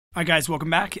Hi guys, welcome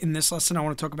back. In this lesson I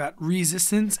want to talk about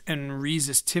resistance and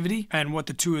resistivity and what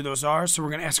the two of those are. So we're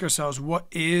going to ask ourselves, what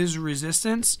is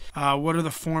resistance? What are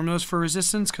the formulas for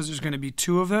resistance? Because there's going to be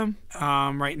two of them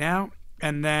right now.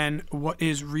 And then what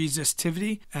is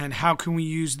resistivity and how can we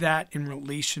use that in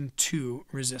relation to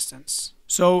resistance?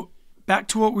 So back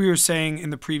to what we were saying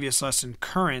in the previous lesson,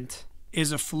 current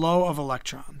is a flow of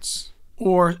electrons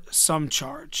or some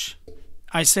charge.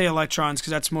 I say electrons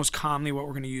because that's most commonly what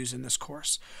we're going to use in this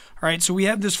course. All right, so we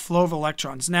have this flow of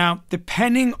electrons. Now,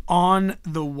 depending on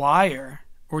the wire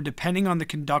or depending on the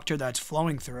conductor that's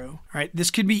flowing through, all right,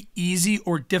 this could be easy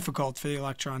or difficult for the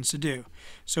electrons to do.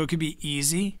 So it could be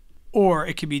easy or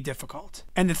it could be difficult.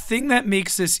 And the thing that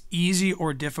makes this easy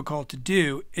or difficult to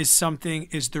do is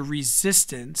the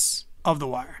resistance of the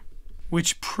wire,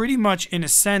 which pretty much in a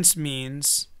sense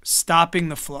means stopping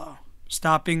the flow,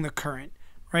 stopping the current.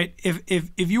 Right?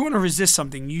 If you want to resist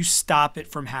something, you stop it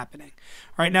from happening.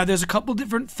 All right, now there's a couple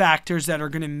different factors that are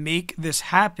going to make this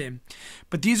happen,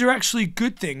 but these are actually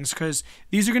good things because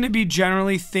these are going to be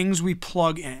generally things we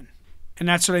plug in. And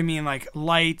that's what I mean, like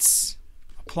lights,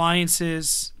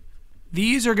 appliances.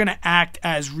 These are going to act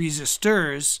as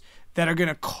resistors that are going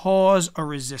to cause a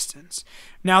resistance.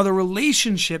 Now the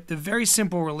relationship, the very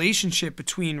simple relationship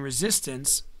between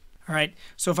resistance, all right,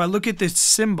 so if I look at this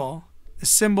symbol, the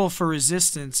symbol for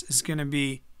resistance is going to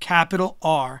be capital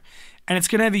R, and it's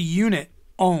going to have a unit,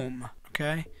 ohm,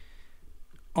 okay?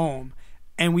 Ohm.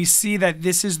 And we see that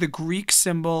this is the Greek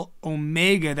symbol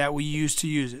omega that we use to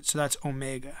use it. So that's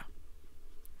omega,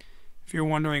 if you're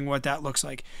wondering what that looks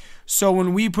like. So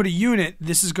when we put a unit,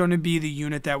 this is going to be the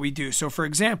unit that we do. So for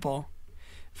example,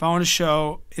 if I want to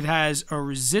show it has a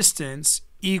resistance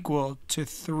equal to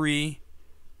 3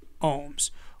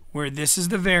 ohms, where this is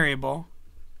the variable,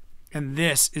 and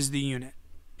this is the unit.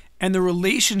 And the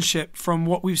relationship from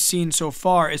what we've seen so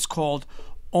far is called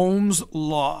Ohm's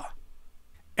law.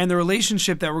 And the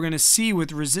relationship that we're going to see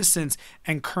with resistance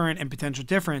and current and potential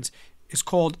difference is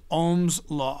called Ohm's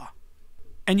law.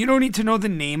 And you don't need to know the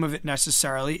name of it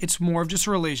necessarily. It's more of just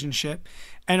a relationship.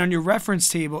 And on your reference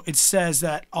table, it says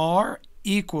that R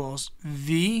equals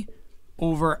V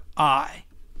over I,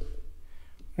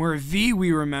 where V,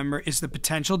 we remember, is the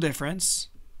potential difference,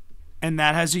 and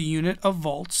that has a unit of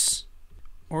volts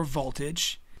or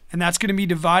voltage, and that's going to be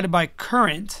divided by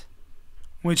current,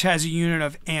 which has a unit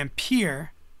of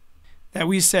ampere, that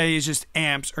we say is just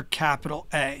amps or capital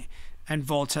A, and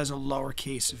volts has a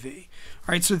lowercase v.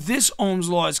 All right, so this Ohm's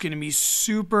law is going to be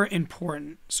super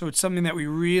important, so it's something that we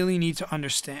really need to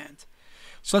understand.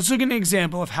 So let's look at an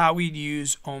example of how we'd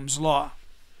use Ohm's law.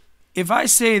 If I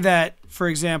say that, for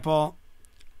example,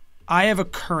 I have a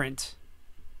current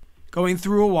going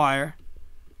through a wire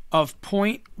of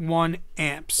 0.1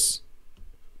 amps.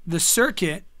 The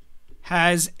circuit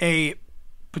has a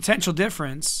potential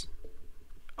difference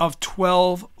of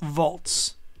 12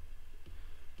 volts.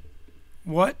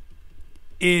 What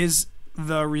is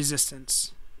the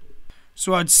resistance?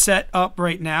 So I'd set up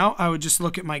right now, I would just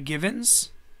look at my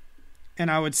givens, and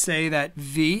I would say that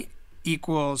V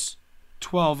equals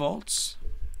 12 volts,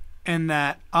 and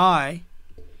that I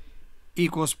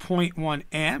equals 0.1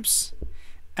 amps,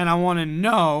 and I want to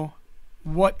know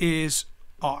what is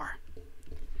R.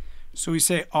 So we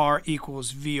say R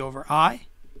equals V over I,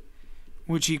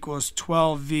 which equals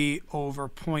 12V over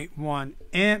 0.1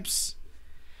 amps,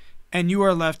 and you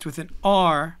are left with an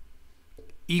R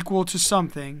equal to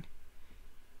something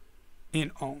in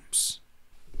ohms.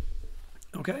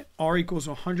 Okay, R equals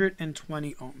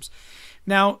 120 ohms.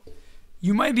 Now,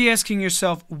 you might be asking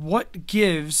yourself, what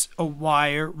gives a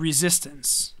wire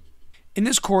resistance? In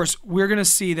this course, we're going to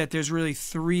see that there's really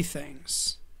three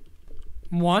things.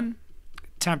 1,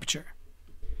 temperature.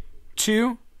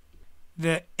 2,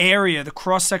 the area, the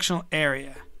cross-sectional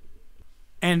area.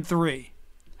 And 3,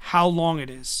 how long it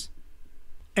is.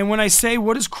 And when I say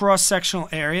what is cross-sectional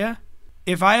area,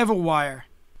 if I have a wire,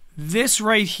 this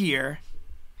right here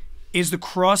is the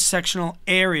cross-sectional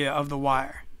area of the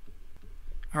wire.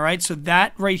 All right, so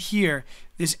that right here,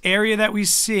 this area that we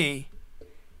see,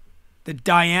 the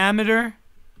diameter,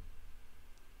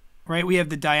 right? We have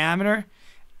the diameter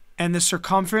and the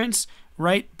circumference,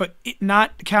 right? But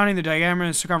not counting the diameter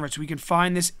and the circumference, we can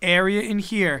find this area in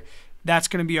here. That's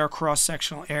going to be our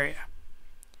cross-sectional area.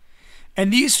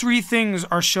 And these three things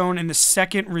are shown in the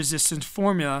second resistance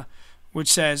formula,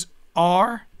 which says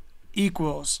R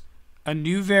equals a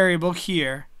new variable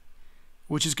here,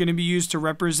 which is going to be used to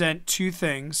represent two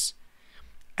things,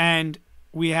 and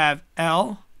we have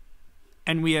L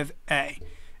and we have A.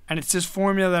 And it's this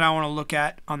formula that I want to look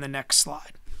at on the next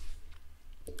slide.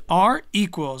 R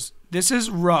equals, this is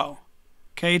rho,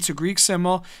 Okay, it's a Greek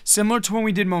symbol, similar to when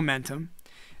we did momentum.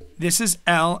 This is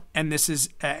L and this is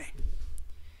A.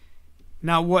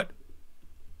 Now what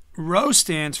rho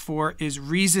stands for is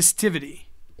resistivity.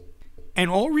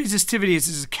 And all resistivity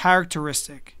is a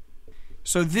characteristic.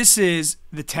 So this is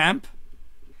the temp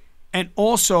and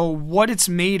also what it's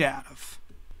made out of.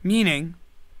 Meaning,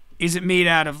 is it made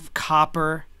out of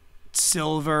copper,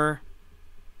 silver,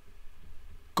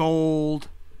 gold?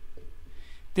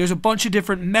 There's a bunch of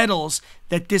different metals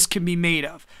that this can be made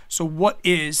of. So what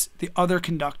is the other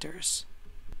conductors?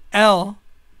 L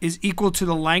is equal to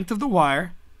the length of the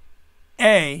wire.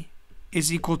 A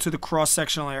is equal to the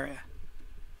cross-sectional area.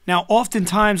 Now,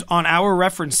 oftentimes on our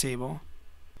reference table,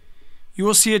 you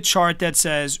will see a chart that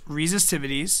says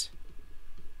resistivities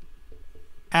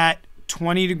at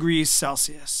 20 degrees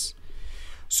Celsius.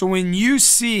 So when you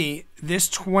see this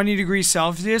 20 degrees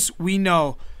Celsius, we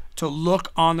know to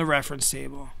look on the reference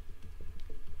table.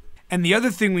 And the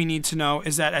other thing we need to know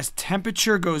is that as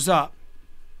temperature goes up,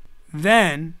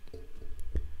 then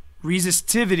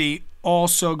resistivity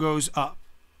also goes up.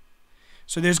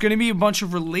 So there's going to be a bunch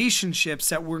of relationships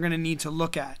that we're going to need to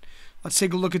look at. Let's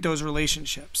take a look at those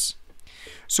relationships.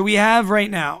 So we have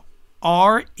right now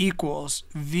R equals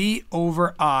V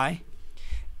over I,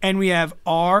 and we have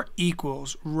R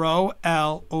equals rho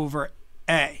L over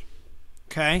A.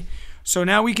 Okay? So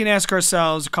now we can ask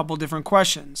ourselves a couple different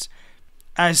questions.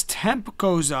 As temp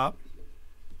goes up,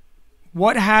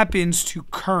 what happens to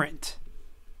current?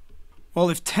 Well,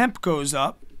 if temp goes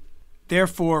up,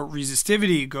 therefore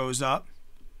resistivity goes up,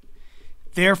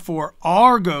 therefore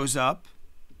R goes up,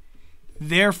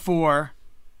 therefore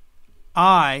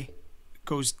I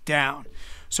goes down.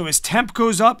 So as temp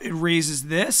goes up, it raises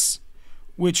this,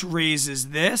 which raises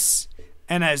this,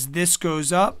 and as this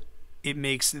goes up, it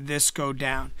makes this go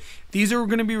down. These are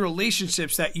going to be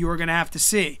relationships that you are going to have to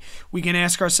see. We can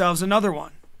ask ourselves another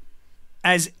one.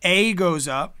 As A goes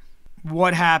up,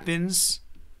 what happens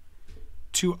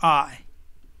to I?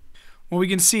 What we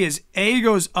can see is A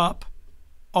goes up,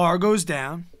 R goes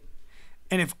down,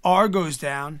 and if R goes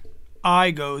down,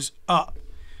 I goes up.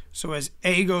 So as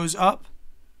A goes up,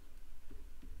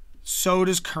 so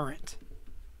does current.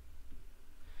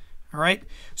 All right,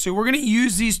 so we're going to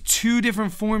use these two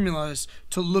different formulas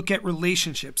to look at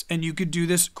relationships, and you could do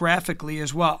this graphically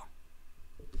as well.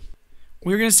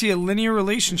 We're going to see a linear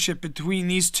relationship between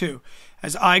these two.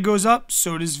 As I goes up,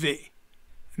 so does V,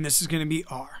 and this is going to be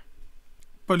R.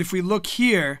 But if we look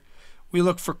here, we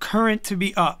look for current to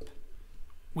be up.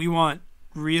 We want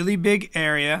really big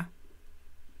area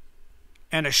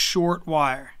and a short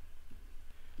wire.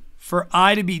 For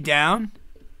I to be down,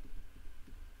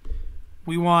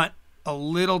 we want a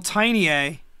little tiny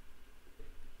A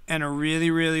and a really,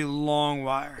 really long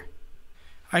wire.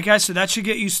 Alright guys, so that should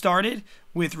get you started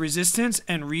with resistance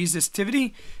and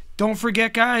resistivity. Don't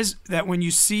forget guys that when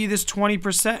you see this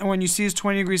 20%, when you see this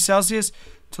 20 degrees Celsius,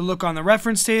 to look on the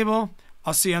reference table.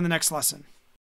 I'll see you on the next lesson.